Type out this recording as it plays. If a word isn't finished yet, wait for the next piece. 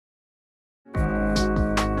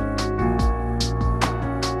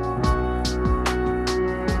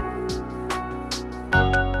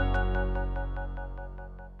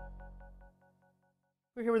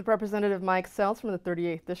We're here with Representative Mike Sells from the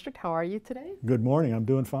 38th District. How are you today? Good morning. I'm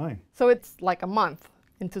doing fine. So it's like a month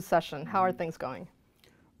into session. How are things going?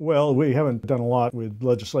 Well, we haven't done a lot with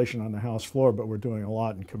legislation on the House floor, but we're doing a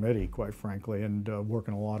lot in committee, quite frankly, and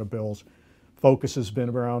working a lot of bills. Focus has been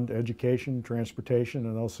around education, transportation,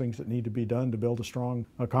 and those things that need to be done to build a strong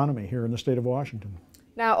economy here in the state of Washington.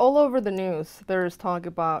 Now, all over the news, there's talk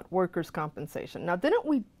about workers' compensation. Now, didn't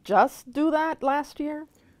we just do that last year?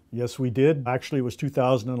 Yes, we did. Actually, it was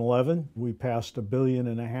 2011. We passed $1.5 billion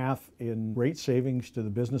in rate savings to the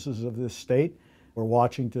businesses of this state. We're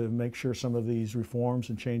watching to make sure some of these reforms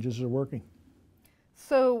and changes are working.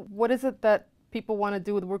 So what is it that people want to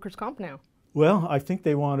do with workers' comp now? Well, I think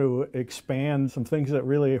they want to expand some things that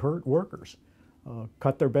really hurt workers,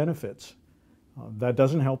 cut their benefits. That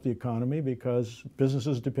doesn't help the economy because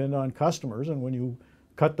businesses depend on customers, and when you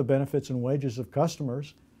cut the benefits and wages of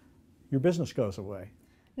customers, your business goes away.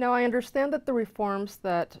 Now, I understand that the reforms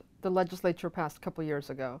that the legislature passed a couple years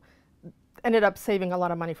ago ended up saving a lot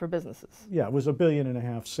of money for businesses. Yeah, it was $1.5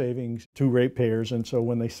 billion savings to ratepayers, and so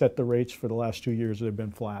when they set the rates for the last 2 years, they've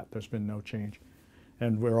been flat. There's been no change.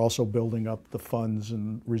 And we're also building up the funds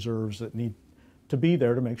and reserves that need to be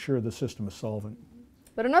there to make sure the system is solvent.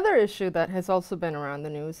 But another issue that has also been around the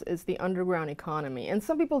news is the underground economy. And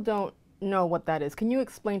some people don't know what that is. Can you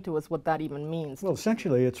explain to us what that even means? Well,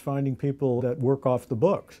 essentially, it's finding people that work off the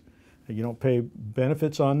books. You don't pay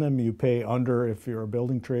benefits on them. You pay under, if you're a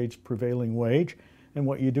building trades, prevailing wage. And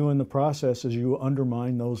what you do in the process is you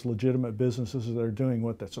undermine those legitimate businesses that are doing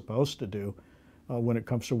what they're supposed to do when it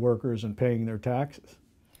comes to workers and paying their taxes.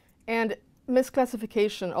 And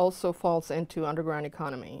misclassification also falls into underground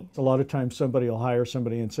economy. A lot of times somebody will hire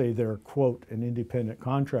somebody and say they're, quote, an independent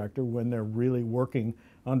contractor when they're really working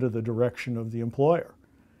under the direction of the employer.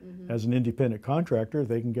 As an independent contractor,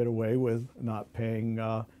 they can get away with not paying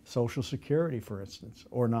Social Security, for instance,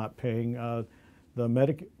 or not paying the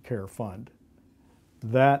Medicare fund.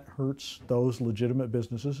 That hurts those legitimate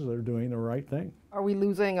businesses that are doing the right thing. Are we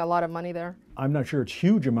losing a lot of money there? I'm not sure it's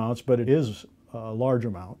huge amounts, but it is a large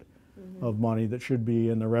amount of money that should be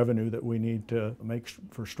in the revenue that we need to make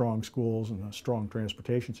for strong schools and a strong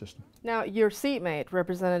transportation system. Now, your seatmate,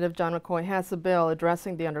 Representative John McCoy, has a bill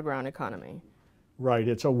addressing the underground economy. Right,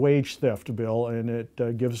 it's a wage theft bill, and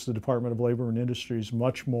it gives the Department of Labor and Industries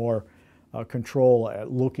much more control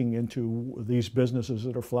at looking into these businesses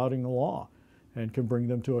that are flouting the law and can bring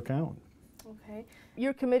them to account. Okay.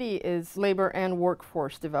 Your committee is Labor and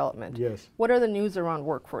Workforce Development. Yes. What are the news around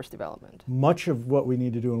workforce development? Much of what we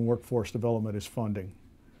need to do in workforce development is funding.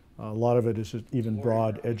 A lot of it is even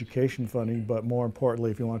broad education funding, but more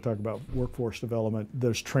importantly, if you want to talk about workforce development,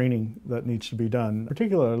 there's training that needs to be done,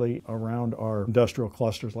 particularly around our industrial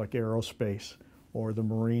clusters like aerospace or the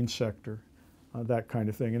marine sector, that kind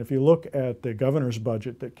of thing. And if you look at the governor's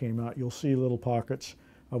budget that came out, you'll see little pockets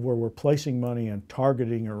of where we're placing money and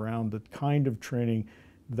targeting around the kind of training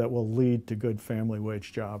that will lead to good family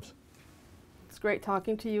wage jobs. It's great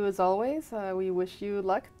talking to you as always. We wish you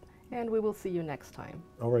luck, and we will see you next time.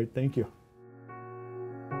 All right, thank you.